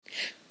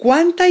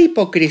¡Cuánta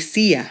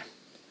hipocresía!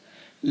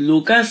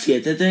 Lucas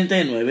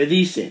 7:39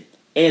 dice: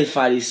 El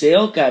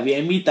fariseo que había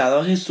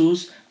invitado a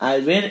Jesús,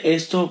 al ver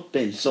esto,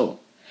 pensó: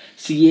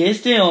 si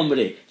este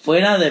hombre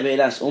fuera de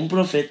veras un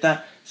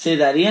profeta, se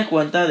daría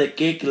cuenta de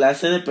qué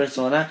clase de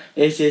persona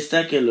es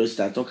esta que lo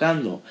está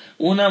tocando,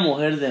 una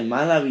mujer de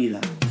mala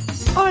vida.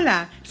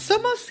 Hola,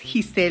 somos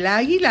Gisela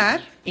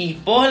Aguilar Y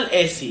Paul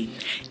Essig.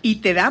 y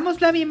te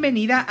damos la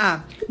bienvenida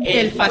a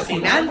El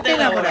fascinante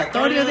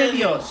laboratorio de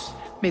Dios.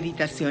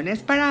 Meditaciones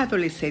para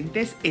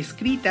adolescentes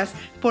escritas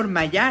por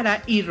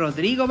Mayara y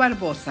Rodrigo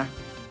Barbosa.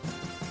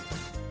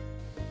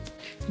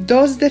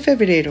 2 de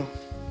febrero.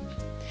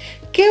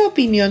 ¿Qué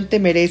opinión te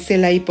merece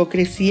la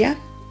hipocresía?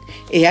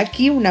 He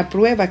aquí una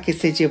prueba que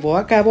se llevó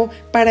a cabo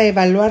para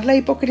evaluar la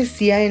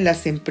hipocresía en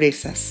las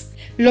empresas.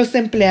 Los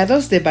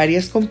empleados de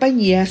varias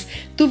compañías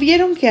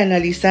tuvieron que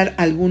analizar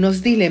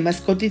algunos dilemas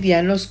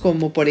cotidianos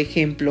como, por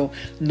ejemplo,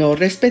 no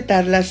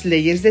respetar las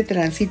leyes de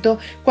tránsito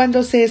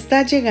cuando se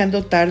está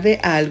llegando tarde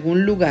a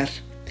algún lugar.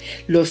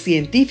 Los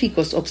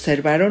científicos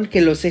observaron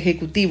que los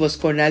ejecutivos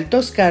con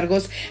altos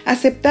cargos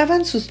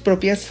aceptaban sus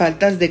propias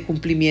faltas de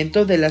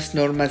cumplimiento de las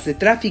normas de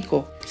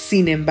tráfico.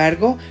 Sin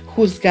embargo,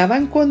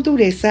 juzgaban con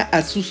dureza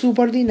a sus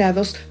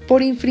subordinados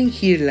por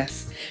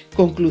infringirlas.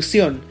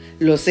 Conclusión: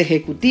 los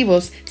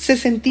ejecutivos se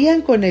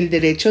sentían con el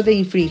derecho de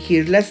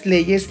infringir las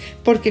leyes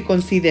porque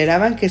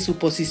consideraban que su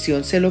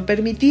posición se lo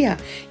permitía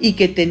y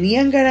que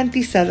tenían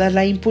garantizada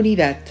la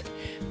impunidad.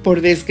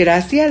 Por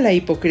desgracia, la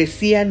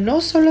hipocresía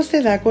no solo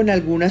se da con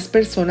algunas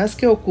personas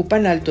que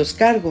ocupan altos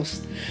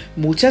cargos.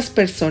 Muchas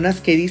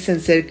personas que dicen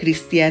ser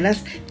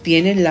cristianas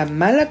tienen la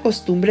mala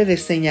costumbre de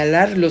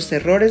señalar los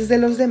errores de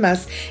los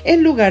demás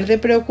en lugar de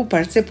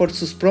preocuparse por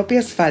sus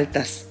propias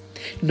faltas.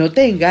 No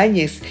te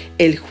engañes,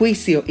 el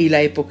juicio y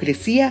la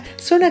hipocresía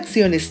son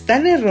acciones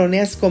tan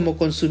erróneas como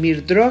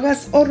consumir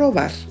drogas o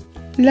robar.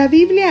 La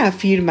Biblia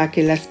afirma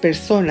que las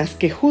personas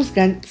que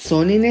juzgan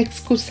son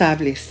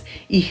inexcusables,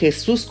 y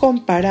Jesús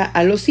compara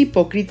a los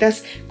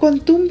hipócritas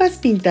con tumbas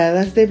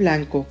pintadas de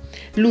blanco.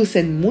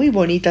 Lucen muy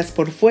bonitas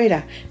por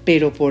fuera,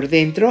 pero por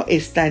dentro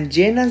están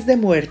llenas de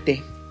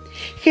muerte.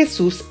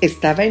 Jesús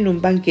estaba en un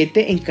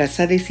banquete en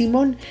casa de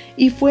Simón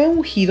y fue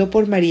ungido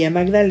por María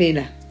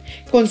Magdalena.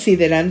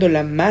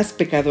 Considerándola más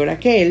pecadora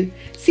que él,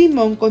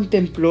 Simón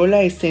contempló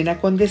la escena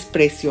con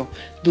desprecio,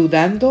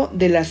 dudando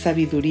de la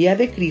sabiduría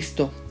de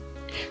Cristo.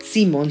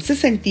 Simón se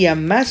sentía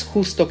más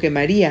justo que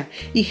María,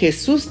 y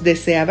Jesús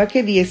deseaba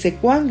que viese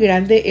cuán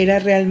grande era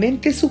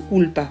realmente su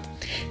culpa.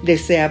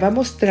 Deseaba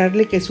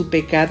mostrarle que su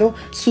pecado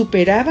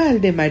superaba al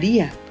de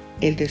María.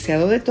 El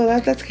deseado de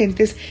todas las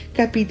gentes,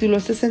 capítulo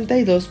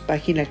 62,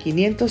 página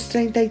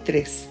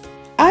 533.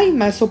 Hay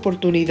más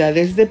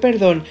oportunidades de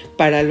perdón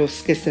para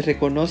los que se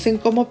reconocen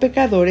como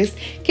pecadores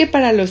que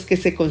para los que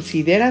se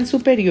consideran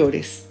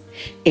superiores.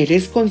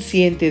 ¿Eres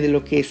consciente de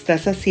lo que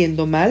estás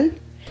haciendo mal?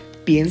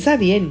 Piensa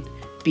bien,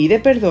 pide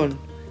perdón,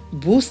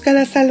 busca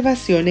la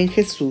salvación en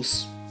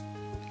Jesús.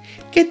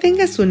 Que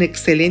tengas un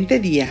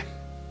excelente día.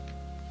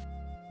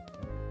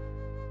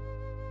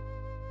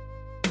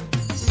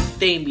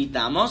 Te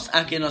invitamos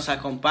a que nos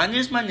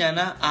acompañes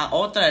mañana a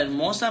otra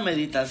hermosa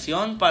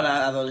meditación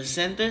para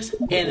adolescentes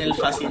en el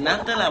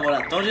fascinante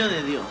laboratorio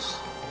de Dios.